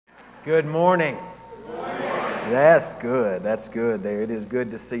Good morning. Good morning. That's good. That's good there. It is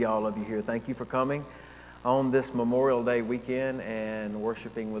good to see all of you here. Thank you for coming on this Memorial Day weekend and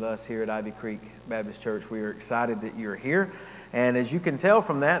worshiping with us here at Ivy Creek Baptist Church. We are excited that you're here. And as you can tell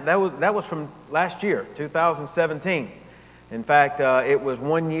from that was from last year, 2017. In fact, it was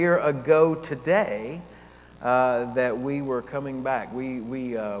 1 year ago today that we were coming back. We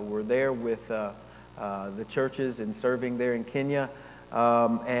were there with the churches and serving there in Kenya.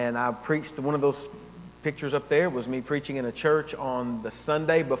 And I preached, one of those pictures up there was me preaching in a church on the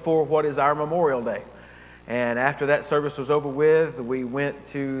Sunday before what is our Memorial Day. And after that service was over with, we went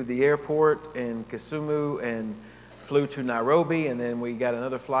to the airport in Kisumu and flew to Nairobi, and then we got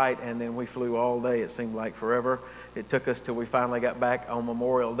another flight, and then we flew all day. It seemed like forever. It took us till we finally got back on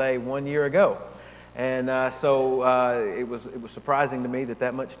Memorial Day 1 year ago. And so it was surprising to me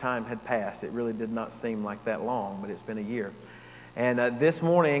that much time had passed. It really did not seem like that long, but it's been a year. And this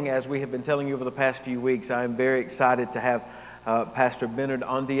morning, as we have been telling you over the past few weeks, I am very excited to have Pastor Bernard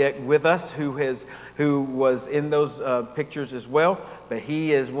Ondiek with us, who was in those pictures as well. But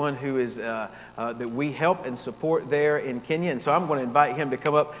he is one who is that we help and support there in Kenya. And so I'm going to invite him to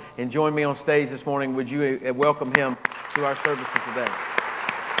come up and join me on stage this morning. Would you welcome him to our services today?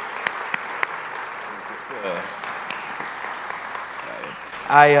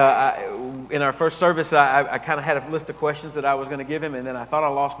 In our first service, I kind of had a list of questions that I was going to give him, and then I thought I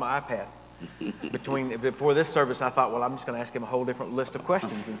lost my iPad. Before this service, I thought, well, I'm just going to ask him a whole different list of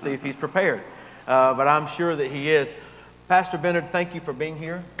questions and see if he's prepared. But I'm sure that he is. Pastor Bernard, thank you for being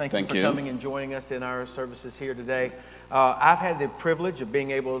here. Thank you for coming and joining us in our services here today. I've had the privilege of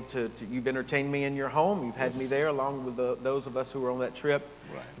being able to you've entertained me in your home. You've had me there along with those of us who were on that trip.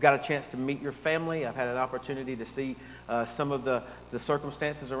 Right. I've got a chance to meet your family. I've had an opportunity to see some of the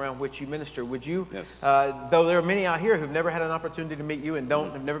circumstances around which you minister. Would you, though there are many out here who've never had an opportunity to meet you and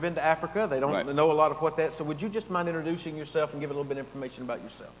have never been to Africa, they don't know a lot of what that, so would you just mind introducing yourself and give a little bit of information about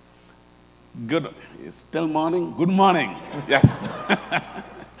yourself? Good. It's still morning? Good morning. Yes.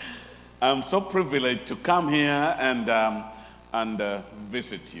 I'm so privileged to come here and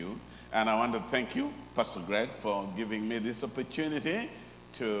visit you. And I want to thank you, Pastor Greg, for giving me this opportunity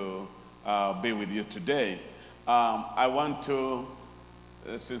to be with you today. I want to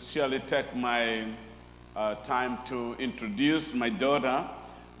sincerely take my time to introduce my daughter,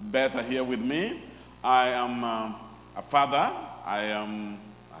 Betha, here with me. I am a father. I am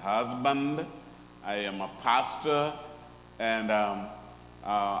a husband. I am a pastor. And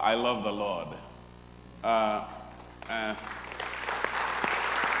I love the Lord. I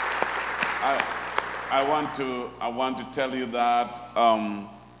want to tell you that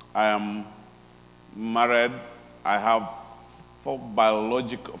I am married. I have five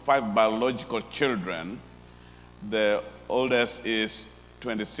biological children. The oldest is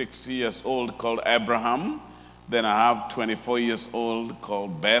 26 years old, called Abraham. Then I have 24 years old,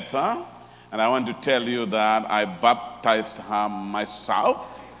 called Betha. And I want to tell you that I baptized her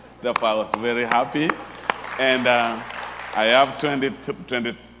myself. Therefore, I was very happy. And I have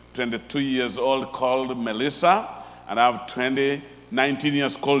 22 years old, called Melissa. And I have 19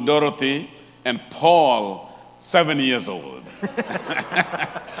 years called Dorothy. And Paul, 7 years old.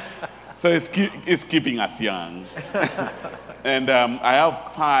 So it's keeping us young. And I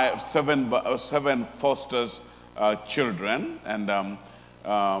have seven foster children. And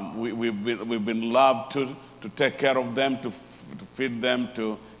we've been loved to take care of them, to feed them,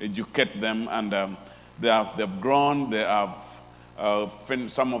 to educate them. And they've grown. They have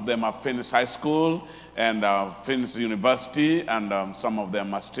some of them have finished high school and finished university, and some of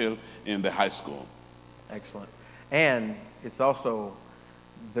them are still in the high school. Excellent. And it's also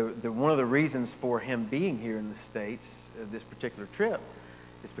one of the reasons for him being here in the States, this particular trip,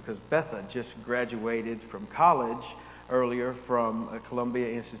 is because Betha just graduated from college earlier from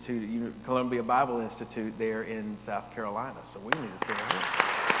Columbia Bible Institute there in South Carolina. So we need to tell her.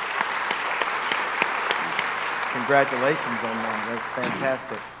 Congratulations on that. That's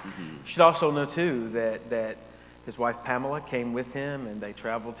fantastic. Mm-hmm. You should also know, too, that his wife Pamela came with him, and they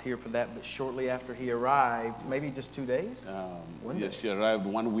traveled here for that. But shortly after he arrived, maybe just 2 days? Yes, she arrived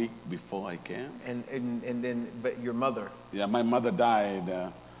 1 week before I came. And then, but your mother? Yeah, my mother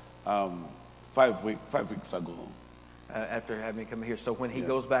died 5 weeks ago. After having me come here. So when he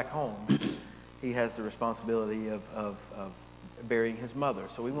goes back home, he has the responsibility of burying his mother.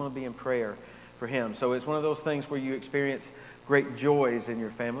 So we want to be in prayer for him. So it's one of those things where you experience great joys in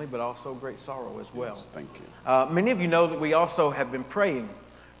your family, but also great sorrow as well. Yes, thank you. Many of you know that we also have been praying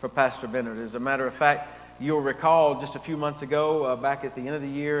for Pastor Bernard. As a matter of fact, you'll recall just a few months ago, back at the end of the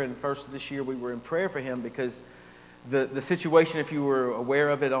year and first of this year, we were in prayer for him because The situation, if you were aware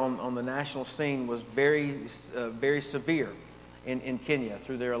of it on the national scene, was very severe in Kenya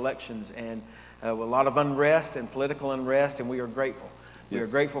through their elections, and a lot of unrest and political unrest, and we are grateful. We are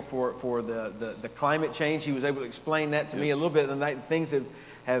grateful for the climate change. He was able to explain that to me a little bit tonight. Things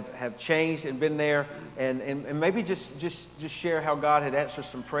have changed and been there, and maybe just share how God had answered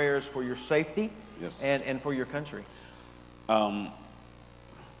some prayers for your safety and for your country.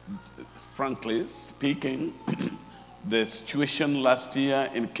 Frankly speaking, the situation last year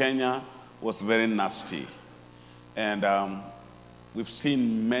in Kenya was very nasty. And we've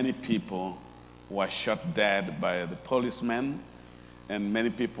seen many people who were shot dead by the policemen, and many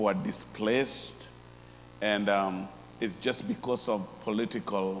people were displaced. And it's just because of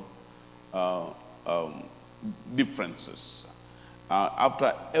political differences.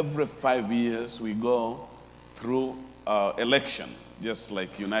 After every 5 years, we go through election, just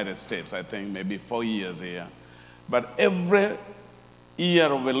like United States, I think maybe 4 years here. But every year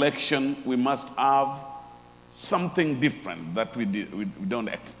of election, we must have something different that we don't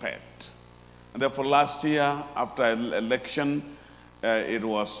expect. And therefore, last year, after election, it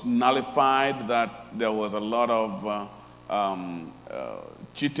was nullified that there was a lot of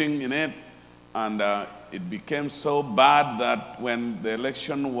cheating in it, and it became so bad that when the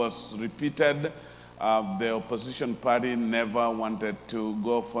election was repeated, the opposition party never wanted to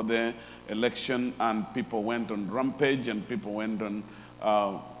go for the election, and people went on rampage, and people went on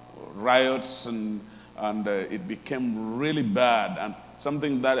riots, and it became really bad. And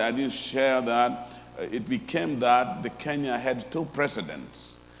something that I didn't share, that it became that the Kenya had two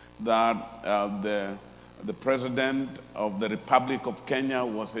presidents, that the president of the Republic of Kenya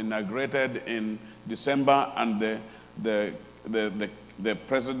was inaugurated in December, and the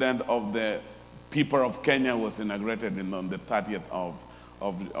president of the people of Kenya was inaugurated on the 30th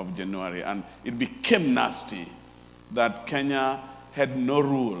of January. And it became nasty that Kenya had no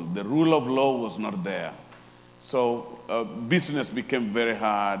rule. The rule of law was not there. So business became very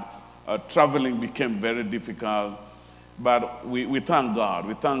hard. Traveling became very difficult. But we thank God.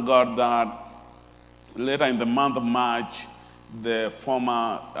 We thank God that later in the month of March, the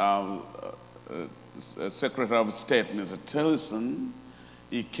former Secretary of State, Mr. Tillerson,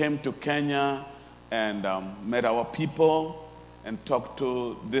 he came to Kenya and met our people and talked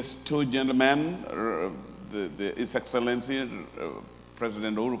to these two gentlemen, His Excellency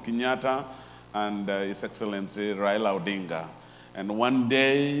President Uhuru Kenyatta and His Excellency Raila Odinga. And one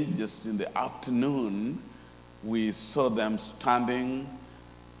day, just in the afternoon, we saw them standing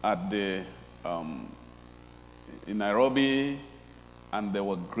at the in Nairobi, and they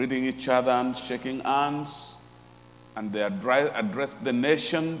were greeting each other and shaking hands. And they addressed the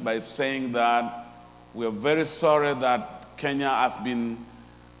nation by saying that we are very sorry that Kenya has been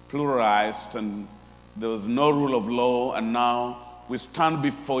pluralized and there was no rule of law, and now we stand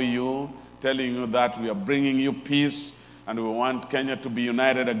before you telling you that we are bringing you peace and we want Kenya to be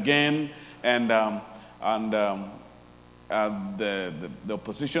united again. And the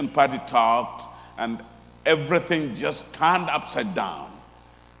opposition party talked, and everything just turned upside down.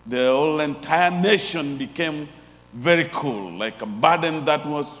 The whole entire nation became very cool, like a burden that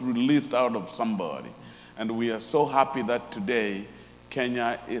was released out of somebody. And we are so happy that today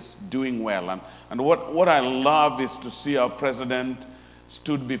Kenya is doing well. And what I love is to see our president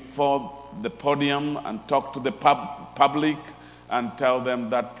stood before the podium and talk to the public and tell them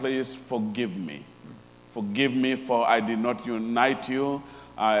that, please forgive me. Forgive me, for I did not unite you.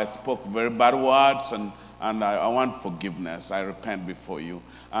 I spoke very bad words, and I want forgiveness. I repent before you.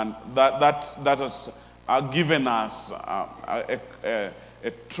 And that has given us a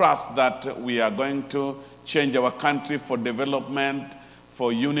trust that we are going to change our country for development,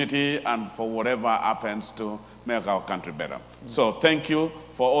 for unity, and for whatever happens to make our country better. So thank you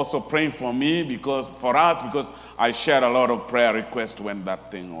for also praying for me, because I shared a lot of prayer requests when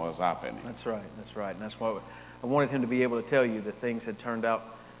that thing was happening. That's right, and that's why I wanted him to be able to tell you that things had turned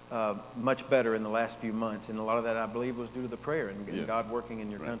out much better in the last few months, and a lot of that, I believe, was due to the prayer and God working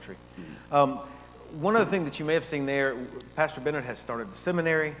in your country. One other thing that you may have seen there, Pastor Bennett has started a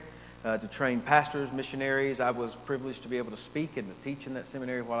seminary to train pastors, missionaries. I was privileged to be able to speak and to teach in that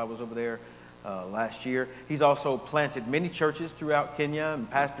seminary while I was over there last year. He's also planted many churches throughout Kenya and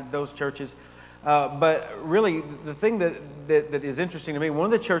pastored those churches. But really, the thing that is interesting to me, one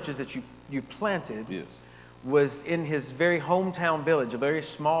of the churches that you planted was in his very hometown village, a very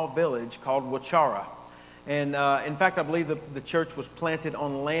small village called Wachara. And in fact, I believe the church was planted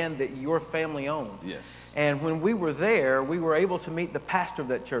on land that your family owned. Yes. And when we were there, we were able to meet the pastor of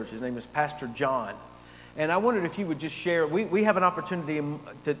that church. His name is Pastor John. And I wondered if you would just share, we have an opportunity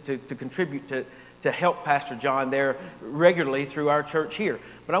to contribute to help Pastor John there regularly through our church here.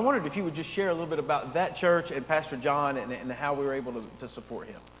 But I wondered if you would just share a little bit about that church and Pastor John and how we were able to support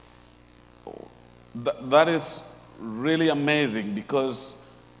him. That is really amazing, because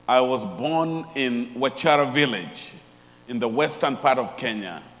I was born in Wachara village in the western part of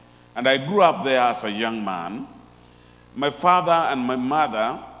Kenya, and I grew up there as a young man. My father and my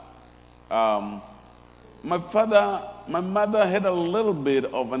mother, my mother had a little bit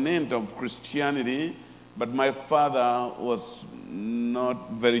of an hint of Christianity, but my father was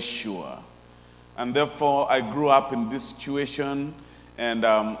not very sure. And therefore, I grew up in this situation, and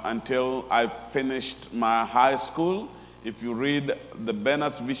until I finished my high school. If you read the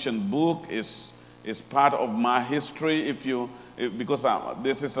Benner's Vision book, is part of my history. Because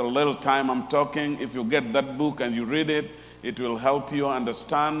this is a little time I'm talking, if you get that book and you read it, it will help you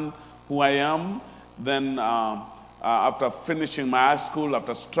understand who I am. Then after finishing my high school,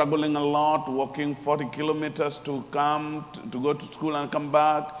 after struggling a lot, walking 40 kilometers to go to school and come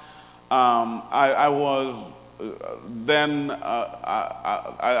back, I then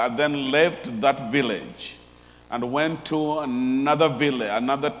left that village and went to another village,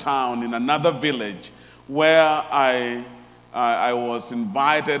 another town in another village, where I was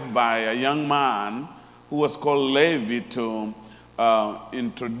invited by a young man who was called Levi to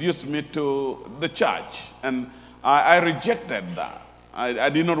introduce me to the church. And I rejected that. I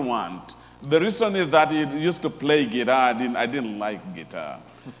did not want. The reason is that he used to play guitar. I didn't like guitar.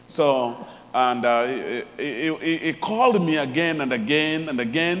 So, and he called me again and again and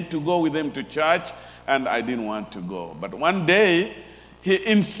again to go with him to church, and I didn't want to go. But one day, he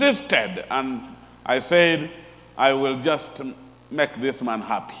insisted, and I said, I will just make this man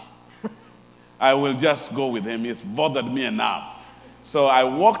happy. I will just go with him. It's bothered me enough. So I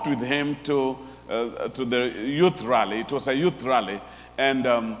walked with him to the youth rally. It was a youth rally. And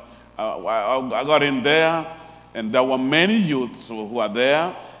I got in there, and there were many youths who were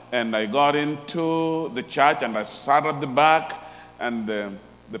there. And I got into the church, and I sat at the back, and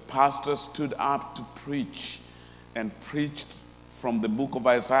the pastor stood up to preach, and preached from the book of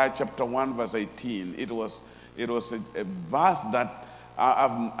Isaiah chapter 1 verse 18. It was a verse that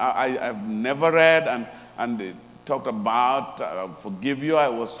I've never read, and it talked about forgive you. I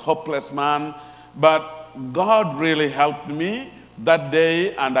was a hopeless man, but God really helped me that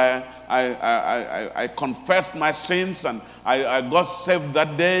day, and I confessed my sins, and I got saved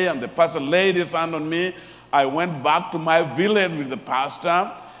that day, and the pastor laid his hand on me. I went back to my village with the pastor,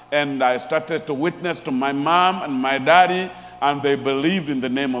 and I started to witness to my mom and my daddy, and they believed in the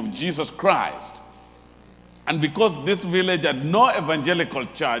name of Jesus Christ. And because this village had no evangelical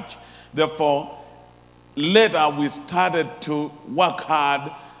church, therefore, later we started to work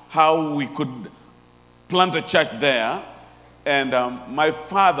hard how we could plant a church there. And my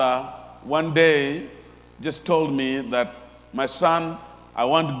father one day just told me that, my son, I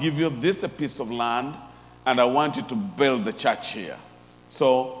want to give you this piece of land, and I want you to build the church here.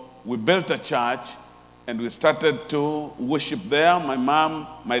 So we built a church, and we started to worship there. My mom,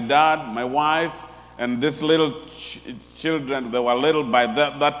 my dad, my wife, and these little children, they were little by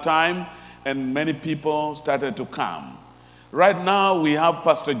that time, and many people started to come. Right now, we have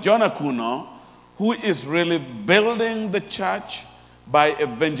Pastor John Akuno, who is really building the church by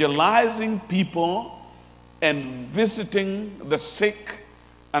evangelizing people and visiting the sick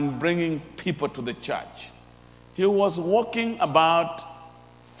and bringing people to the church. He was walking about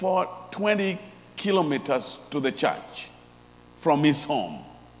for 20 kilometers to the church from his home.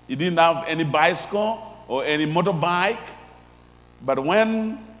 He didn't have any bicycle or any motorbike, but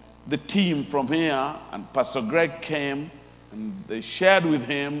when the team from here and Pastor Greg came, and they shared with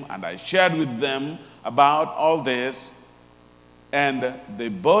him, and I shared with them about all this, and they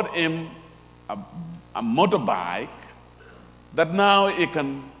bought him a motorbike that now he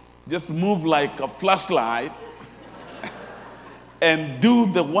can just move like a flashlight and do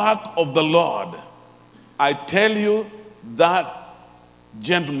the work of the Lord. I tell you, that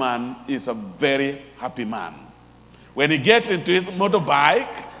gentleman is a very happy man. When he gets into his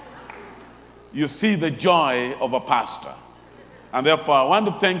motorbike, you see the joy of a pastor. And therefore, I want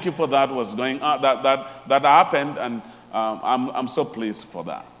to thank you for that was going on, that happened, and I'm so pleased for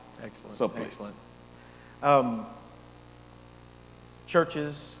that. Excellent. So pleased. Excellent.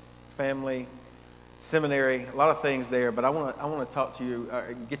 Churches, family, seminary, a lot of things there, but I want to talk to you,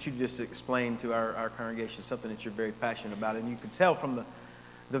 get you to just explain to our congregation something that you're very passionate about. And you could tell from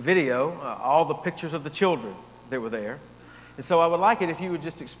the video, all the pictures of the children that were there. And so I would like it if you would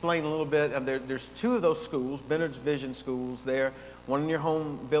just explain a little bit. There's two of those schools, Benner's Vision schools there, one in your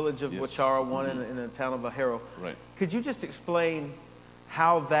home village of Yes. Wachara, one in the town of Ahero. Right. Could you just explain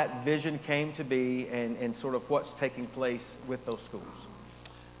how that vision came to be and sort of what's taking place with those schools.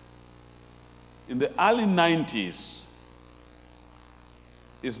 In the early 90s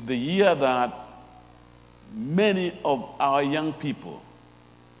is the year that many of our young people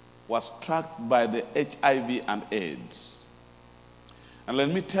were struck by the HIV and AIDS. And let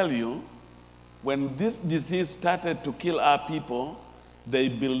me tell you, when this disease started to kill our people, they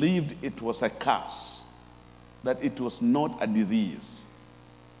believed it was a curse, that it was not a disease.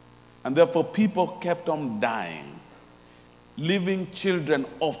 And therefore, people kept on dying, leaving children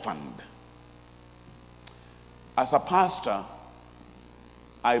orphaned. As a pastor,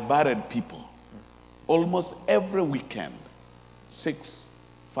 I buried people almost every weekend, 6,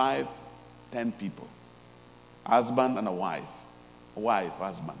 5, 10 people, husband and a wife,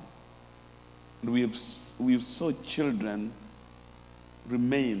 husband. And we've saw children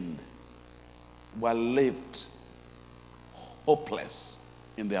remained, were left hopeless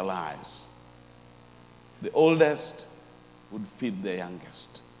in their lives. The oldest would feed the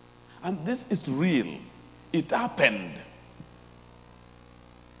youngest. And this is real. It happened.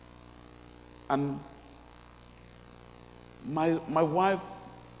 And my wife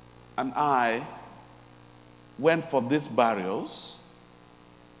and I went for these burials.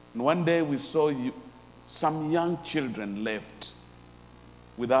 And one day we saw some young children left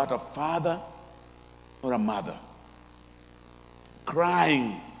without a father or a mother,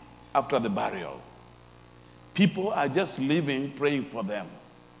 crying after the burial. People are just leaving, praying for them.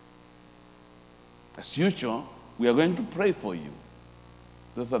 As usual, we are going to pray for you.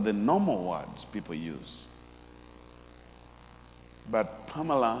 Those are the normal words people use. But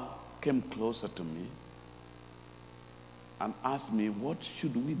Pamela came closer to me and asked me, what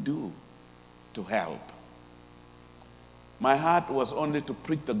should we do to help? My heart was only to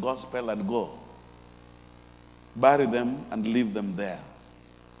preach the gospel and go, bury them and leave them there.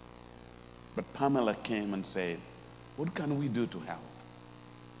 But Pamela came and said, what can we do to help?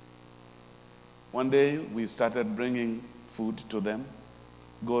 One day we started bringing food to them,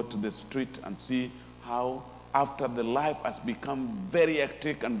 go to the street and see how after the life has become very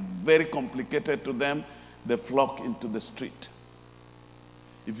hectic and very complicated to them, they flock into the street.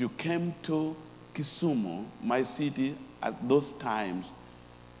 If you came to Kisumu, my city, at those times,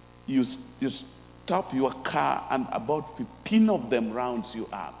 you stop your car and about 15 of them rounds you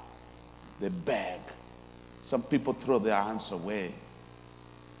up. They beg. Some people throw their hands away.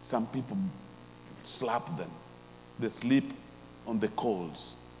 Some people slap them. They sleep on the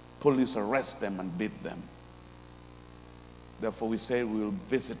coals. Police arrest them and beat them. Therefore, we say we'll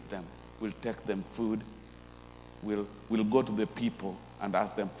visit them. We'll take them food. We'll go to the people and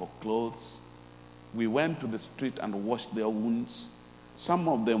ask them for clothes. We went to the street and washed their wounds. Some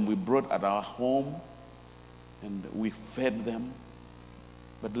of them we brought at our home and we fed them.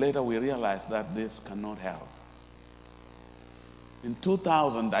 But later we realized that this cannot help. In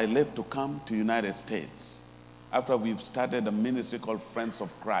 2000, I left to come to the United States after we've started a ministry called Friends of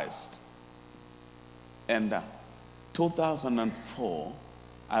Christ. And 2004,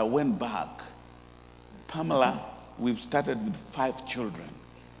 I went back. Pamela, we've started with 5 children.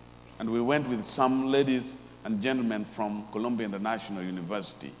 And we went with some ladies and gentlemen from Columbia International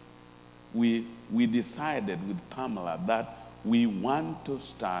University. We decided with Pamela that we want to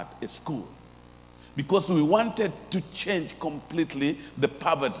start a school because we wanted to change completely the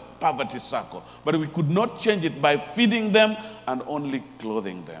poverty circle. But we could not change it by feeding them and only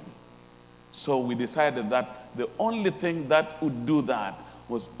clothing them. So we decided that the only thing that would do that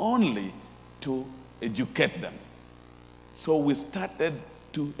was only to educate them. So we started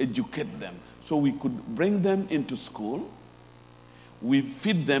to educate them. So we could bring them into school. We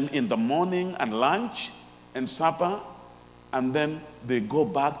feed them in the morning and lunch and supper, and then they go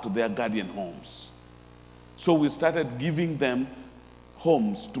back to their guardian homes. So we started giving them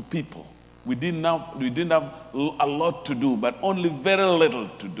homes to people. We didn't have a lot to do, but only very little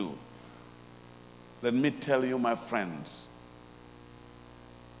to do. Let me tell you, my friends,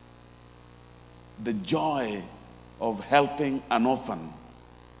 the joy of helping an orphan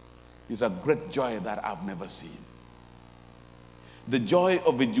is a great joy that I've never seen. The joy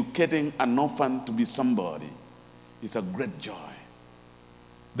of educating an orphan to be somebody is a great joy.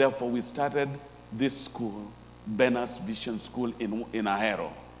 Therefore, we started this school, Benas Vision School in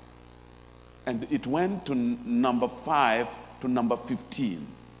Ahero. And it went to number 5 to number 15.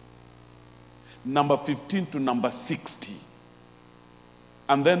 Number 15 to number 60.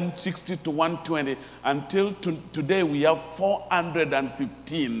 And then 60 to 120. Until today, we have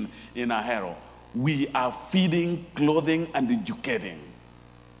 415 in Ahero. We are feeding, clothing, and educating.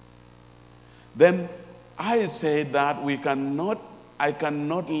 Then I say that we cannot I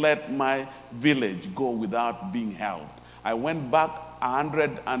cannot let my village go without being helped. I went back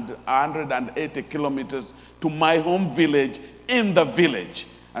 180 kilometers to my home village in the village.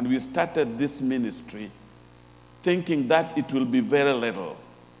 And we started this ministry thinking that it will be very little.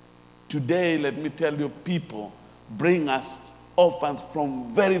 Today, let me tell you, people bring us orphans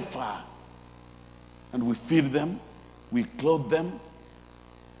from very far. And we feed them, we clothe them,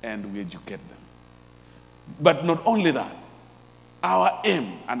 and we educate them. But not only that, our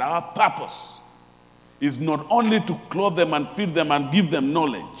aim and our purpose is not only to clothe them and feed them and give them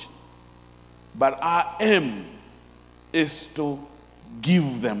knowledge, but our aim is to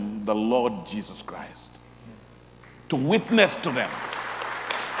give them the Lord Jesus Christ, to witness to them,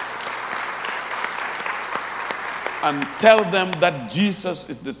 and tell them that Jesus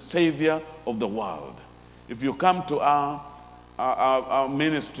is the Savior of the world. If you come to our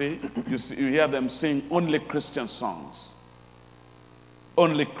ministry, you hear them sing only Christian songs.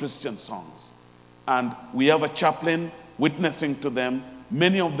 Only Christian songs. And we have a chaplain witnessing to them.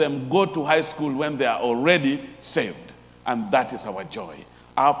 Many of them go to high school when they are already saved. And that is our joy.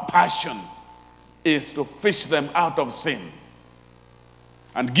 Our passion is to fish them out of sin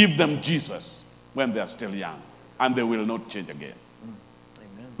and give them Jesus when they are still young. And they will not change again.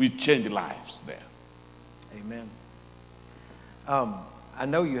 Amen. We change lives there. Amen. I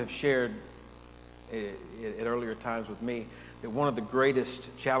know you have shared at earlier times with me that one of the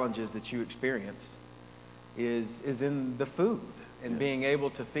greatest challenges that you experience is in the food and being able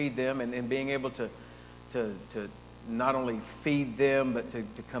to feed them and being able to not only feed them but to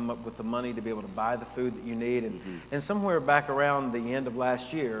come up with the money to be able to buy the food that you need. And somewhere back around the end of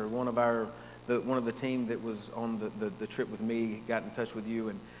last year, one of the team that was on the trip with me got in touch with you,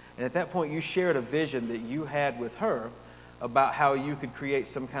 and at that point you shared a vision that you had with her about how you could create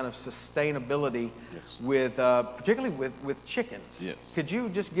some kind of sustainability with particularly with chickens. Yes. Could you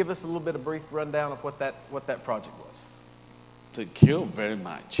just give us a little bit of brief rundown of what that project was? Thank you very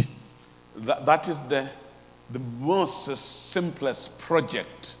much. That is the most simplest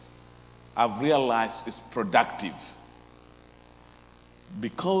project I've realized is productive.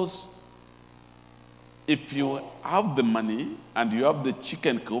 Because if you have the money and you have the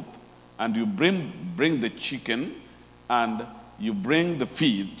chicken coop and you bring the chicken and you bring the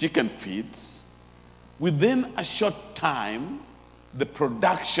chicken feeds, within a short time, the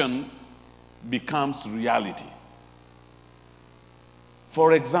production becomes reality.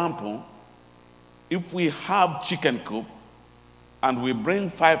 For example, if we have chicken coop and we bring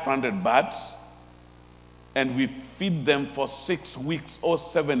 500 birds and we feed them for 6 weeks or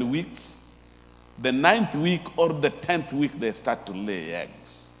 7 weeks, the 9th week or the 10th week, they start to lay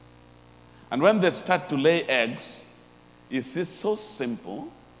eggs. And when they start to lay eggs, it's just so simple.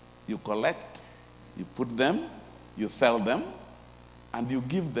 You collect, you put them, you sell them, and you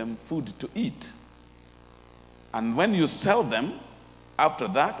give them food to eat. And when you sell them, after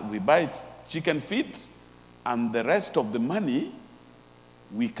that, we buy chicken feeds, and the rest of the money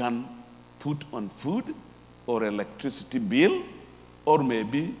we can put on food or electricity bill or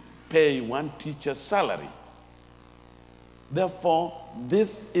maybe pay one teacher's salary. Therefore,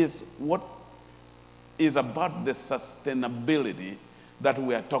 this is what is about the sustainability that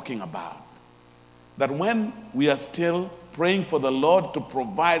we are talking about. That when we are still praying for the Lord to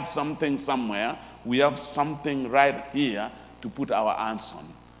provide something somewhere, we have something right here to put our hands on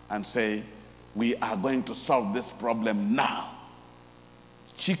and say, we are going to solve this problem now.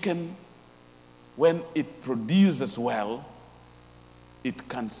 Chicken, when it produces well, it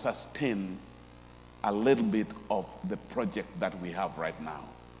can sustain a little bit of the project that we have right now.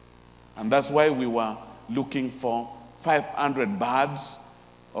 And that's why we were looking for 500 birds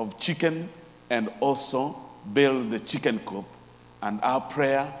of chicken and also build the chicken coop. And our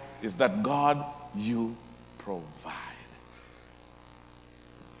prayer is that God, you provide.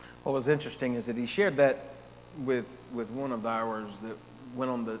 What was interesting is that he shared that with one of ours that went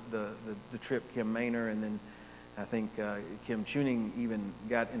on the trip, Kim Maynor, and then I think Kim Tuning even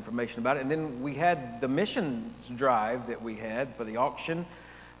got information about it. And then we had the missions drive that we had for the auction,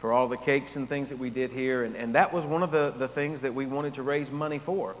 for all the cakes and things that we did here. And that was one of the things that we wanted to raise money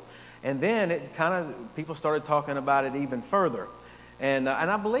for. And then it kind of, people started talking about it even further. And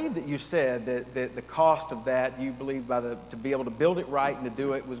I believe that you said that the cost of that, you believe to be able to build it right and to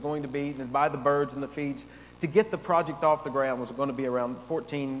do it was going to be, and buy the birds and the feeds, to get the project off the ground was going to be around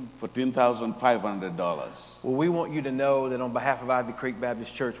 $14,500. Well, we want you to know that on behalf of Ivy Creek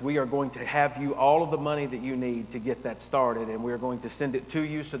Baptist Church, we are going to have you all of the money that you need to get that started, and we're going to send it to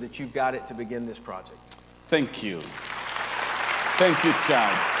you so that you've got it to begin this project. Thank you. Thank you,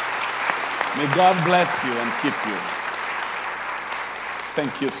 Chad. May God bless you and keep you.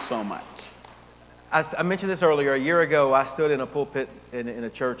 Thank you so much. I mentioned this earlier. A year ago, I stood in a pulpit in a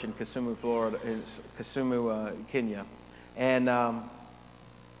church in Kisumu, Florida, in Kisumu, Kenya, and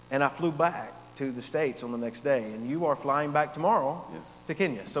I flew back to the States on the next day. And you are flying back tomorrow to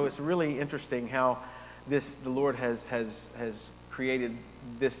Kenya. So it's really interesting how the Lord has created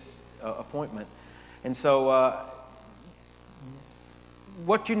this appointment. And so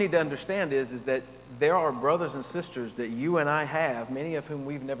what you need to understand is that there are brothers and sisters that you and I have, many of whom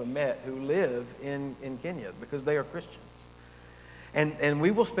we've never met, who live in Kenya because they are Christians. And we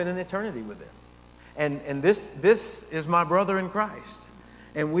will spend an eternity with them. And this is my brother in Christ.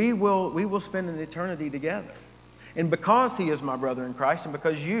 And we will spend an eternity together. And because he is my brother in Christ, and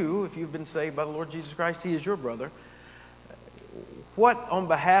because you, if you've been saved by the Lord Jesus Christ, he is your brother, what, on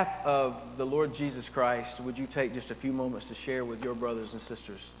behalf of the Lord Jesus Christ, would you take just a few moments to share with your brothers and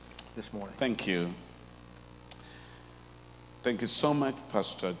sisters this morning? Thank you. Thank you so much,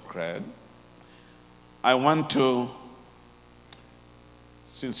 Pastor Craig. I want to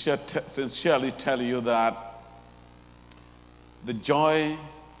sincerely tell you that the joy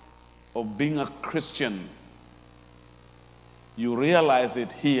of being a Christian, you realize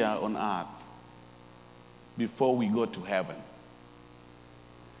it here on earth before we go to heaven.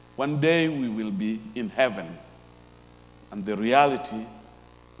 One day we will be in heaven and the reality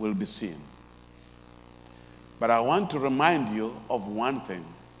will be seen. But I want to remind you of one thing,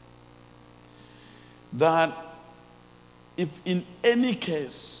 that if in any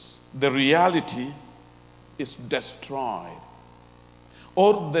case the reality is destroyed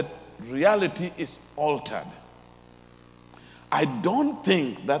or the reality is altered, I don't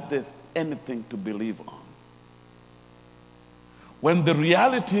think that there's anything to believe on. When the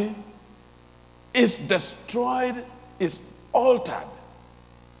reality is destroyed, is altered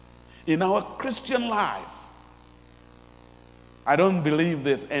in our Christian life, I don't believe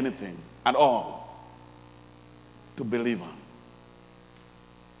there's anything at all to believe on.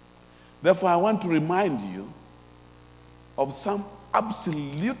 Therefore, I want to remind you of some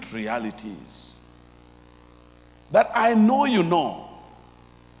absolute realities that I know you know,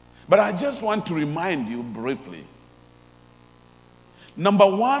 but I just want to remind you briefly. Number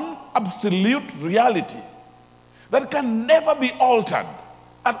one, absolute reality that can never be altered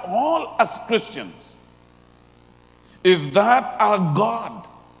at all as Christians is that our God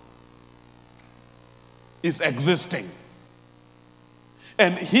is existing.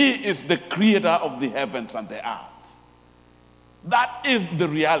 And he is the creator of the heavens and the earth. That is the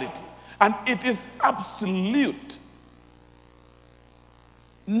reality. And it is absolute.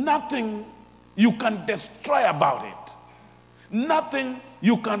 Nothing you can destroy about it. Nothing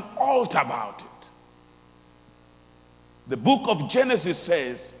you can alter about it. The book of Genesis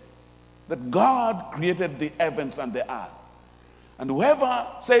says that God created the heavens and the earth. And whoever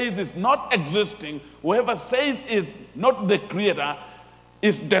says it's not existing, whoever says is not the creator,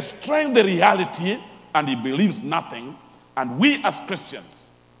 is destroying the reality, and he believes nothing. And we as Christians,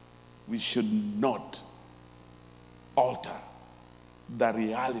 we should not alter the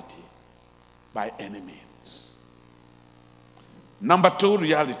reality by any means. Number two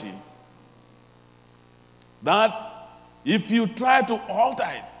reality, that if you try to alter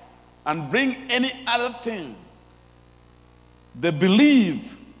it and bring any other thing, the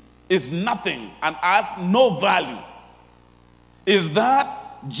belief is nothing and has no value, is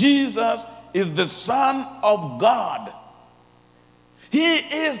that Jesus is the Son of God. He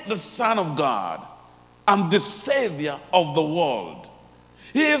is the Son of God and the Savior of the world.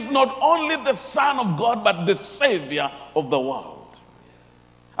 He is not only the Son of God, but the Savior of the world.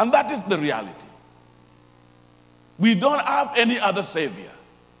 And that is the reality. We don't have any other Savior.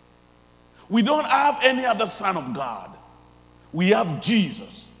 We don't have any other Son of God. We have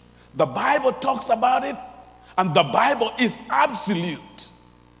Jesus. The Bible talks about it, and the Bible is absolute.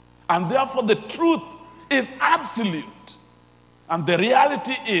 And therefore the truth is absolute. And the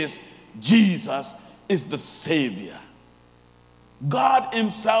reality is Jesus is the Savior. God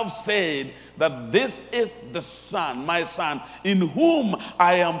himself said that this is the Son, my Son, in whom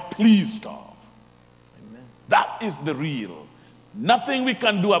I am pleased of. Amen. That is the real. Nothing we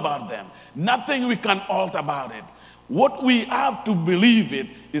can do about them. Nothing we can alter about it. What we have to believe it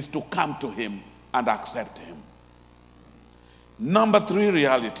is to come to him and accept him. Number three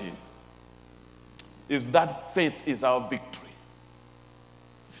reality is that faith is our victory.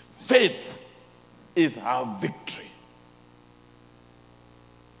 Faith is our victory.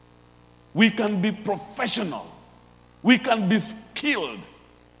 We can be professional. We can be skilled.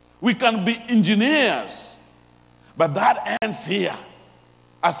 We can be engineers. But that ends here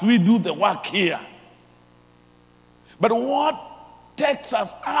as we do the work here. But what takes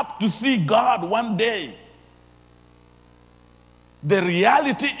us up to see God one day. The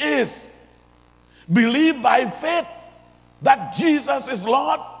reality is, believe by faith that Jesus is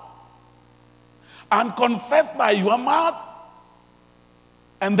Lord and confess by your mouth,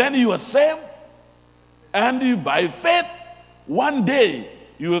 and then you are saved. And you, by faith, one day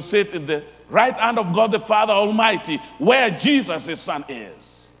you will sit in the right hand of God the Father Almighty, where Jesus, his Son,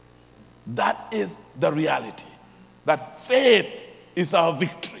 is. That is the reality. That faith is our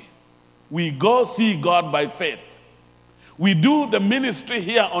victory. We go see God by faith. We do the ministry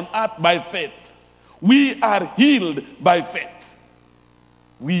here on earth by faith. We are healed by faith.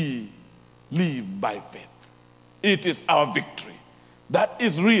 We live by faith. It is our victory. That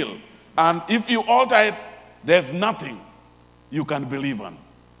is real. And if you alter it, there's nothing you can believe on.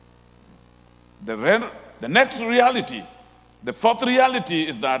 The next reality, the fourth reality,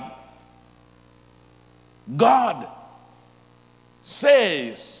 is that God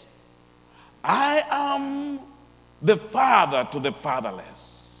says, I am the father to the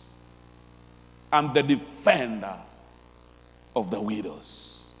fatherless and the defender of the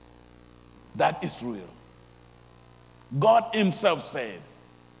widows. That is real. God himself said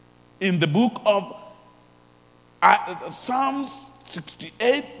in the book of Psalms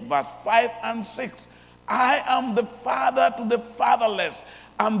 68, verse 5 and 6, I am the father to the fatherless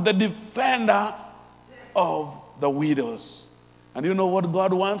and the defender of the widows. And you know what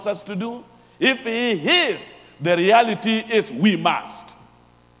God wants us to do? If he is, the reality is we must.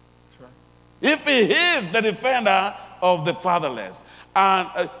 That's right. If he is the defender of the fatherless,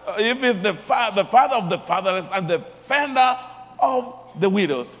 and if he's the father of the fatherless and the defender of the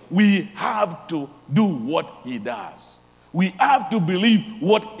widows, we have to do what he does. We have to believe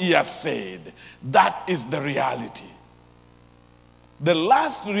what he has said. That is the reality. The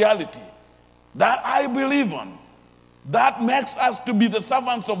last reality that I believe on, that makes us to be the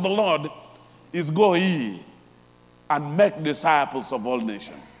servants of the Lord, is go ye and make disciples of all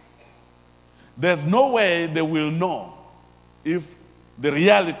nations. There's no way they will know if the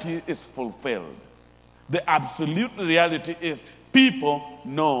reality is fulfilled. The absolute reality is people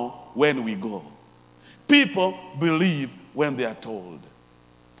know when we go. People believe when they are told.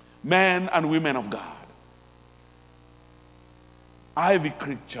 Men and women of God, Ivy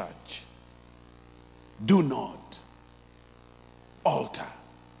Creek Church, do not alter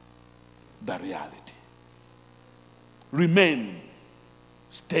the reality. Remain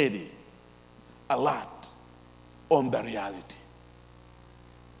steady, alert on the reality.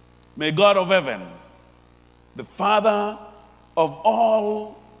 May God of heaven, the Father of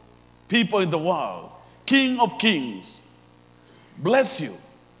all people in the world, King of kings, bless you,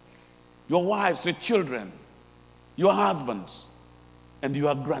 your wives, your children, your husbands, and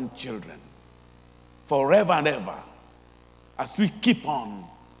your grandchildren forever and ever as we keep on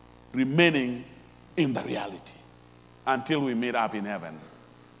remaining in the reality until we meet up in heaven.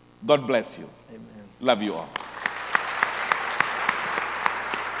 God bless you. Amen. Love you all.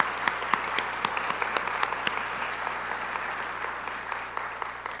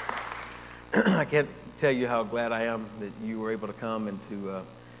 I can't tell you how glad I am that you were able to come and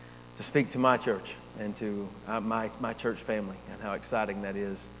to speak to my church and to my church family, and how exciting that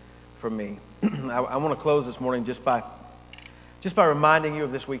is for me. I want to close this morning just by reminding you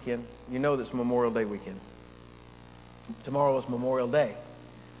of this weekend. You know this Memorial Day weekend. Tomorrow is Memorial Day.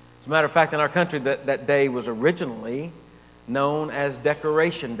 As a matter of fact, in our country, that day was originally known as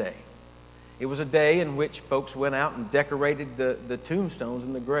Decoration Day. It was a day in which folks went out and decorated the tombstones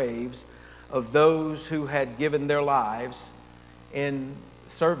and the graves of those who had given their lives in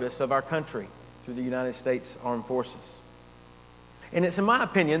service of our country through the United States Armed Forces. And it's in my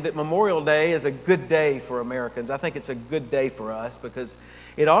opinion that Memorial Day is a good day for Americans. I think it's a good day for us because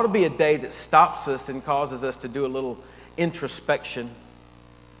it ought to be a day that stops us and causes us to do a little introspection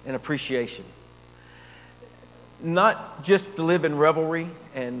and appreciation. Not just to live in revelry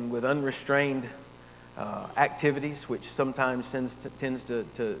and with unrestrained activities, which sometimes tends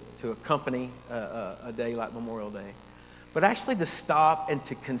to accompany a day like Memorial Day, but actually to stop and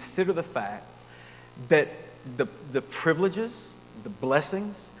to consider the fact that the privileges, the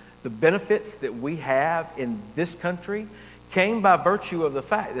blessings, the benefits that we have in this country came by virtue of the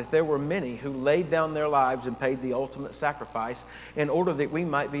fact that there were many who laid down their lives and paid the ultimate sacrifice in order that we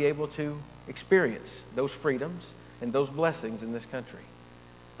might be able to experience those freedoms and those blessings in this country.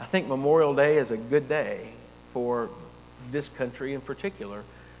 I think Memorial Day is a good day for this country in particular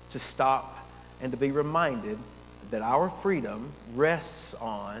to stop and to be reminded that our freedom rests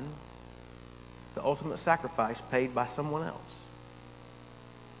on the ultimate sacrifice paid by someone else.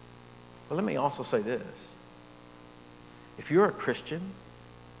 But let me also say this. If you're a Christian,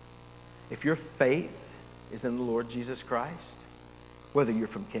 if your faith is in the Lord Jesus Christ, whether you're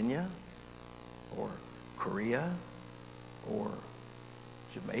from Kenya or Korea or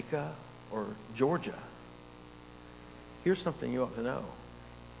Jamaica or Georgia, here's something you ought to know.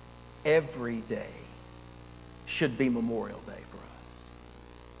 Every day should be Memorial Day for us.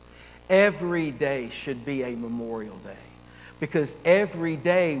 Every day should be a Memorial Day. Because every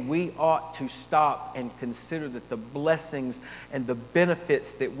day we ought to stop and consider that the blessings and the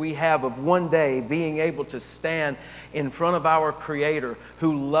benefits that we have of one day being able to stand in front of our Creator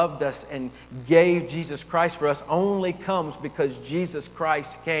who loved us and gave Jesus Christ for us only comes because Jesus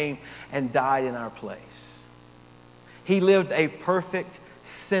Christ came and died in our place. He lived a perfect,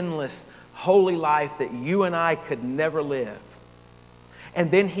 sinless, holy life that you and I could never live. And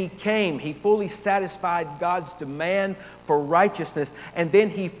then He came. He fully satisfied God's demand for righteousness. And then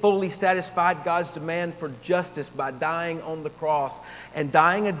He fully satisfied God's demand for justice by dying on the cross and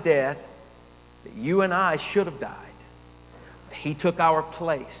dying a death that you and I should have died. He took our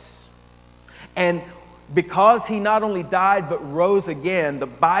place. And because He not only died but rose again, the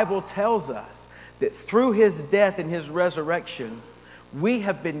Bible tells us that through His death and His resurrection, we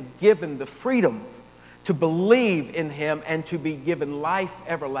have been given the freedom to believe in Him and to be given life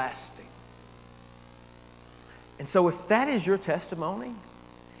everlasting. And so if that is your testimony,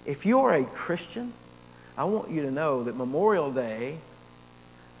 if you're a Christian, I want you to know that Memorial Day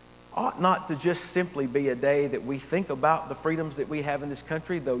ought not to just simply be a day that we think about the freedoms that we have in this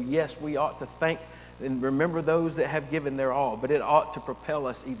country, though yes, we ought to thank and remember those that have given their all, but it ought to propel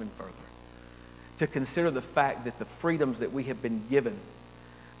us even further to consider the fact that the freedoms that we have been given,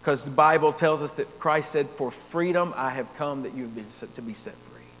 because the Bible tells us that Christ said, "For freedom I have come that you have been to be set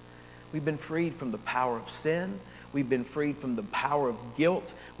free." We've been freed from the power of sin. We've been freed from the power of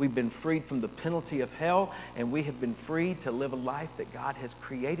guilt. We've been freed from the penalty of hell. And we have been freed to live a life that God has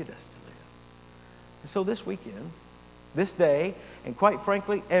created us to live. And so this weekend, this day, and quite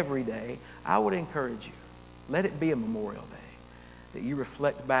frankly, every day, I would encourage you, let it be a Memorial Day, that you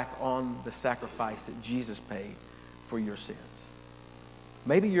reflect back on the sacrifice that Jesus paid for your sins.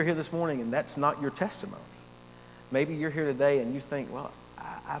 Maybe you're here this morning and that's not your testimony. Maybe you're here today and you think, well,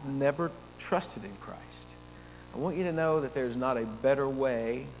 I've never trusted in Christ. I want you to know that there's not a better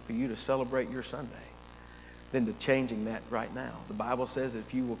way for you to celebrate your Sunday than to changing that right now. The Bible says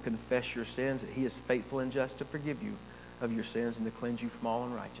if you will confess your sins, that He is faithful and just to forgive you of your sins and to cleanse you from all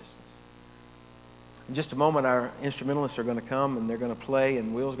unrighteousness. In just a moment, our instrumentalists are going to come and they're going to play,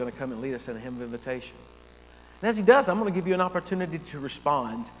 and Will's going to come and lead us in a hymn of invitation. And as he does, I'm going to give you an opportunity to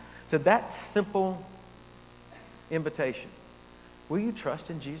respond to that simple invitation. Will you trust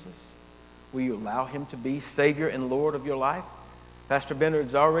in Jesus? Will you allow Him to be Savior and Lord of your life? Pastor Bender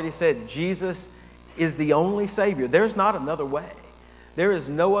has already said Jesus is the only Savior. There's not another way. There is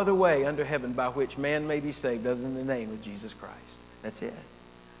no other way under heaven by which man may be saved other than the name of Jesus Christ. That's it.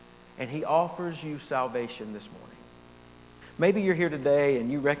 And He offers you salvation this morning. Maybe you're here today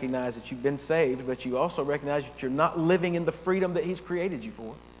and you recognize that you've been saved, but you also recognize that you're not living in the freedom that He's created you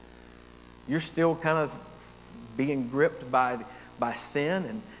for. You're still kind of being gripped by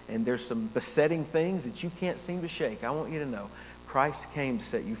sin, and there's some besetting things that you can't seem to shake. I want you to know Christ came to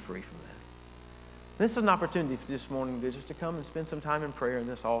set you free from that. This is an opportunity for this morning just to come and spend some time in prayer in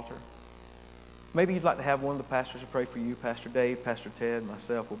this altar. Maybe you'd like to have one of the pastors to pray for you. Pastor Dave, Pastor Ted,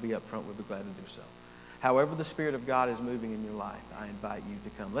 myself will be up front. We'll be glad to do so. However the Spirit of God is moving in your life, I invite you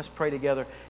to come. Let's pray together.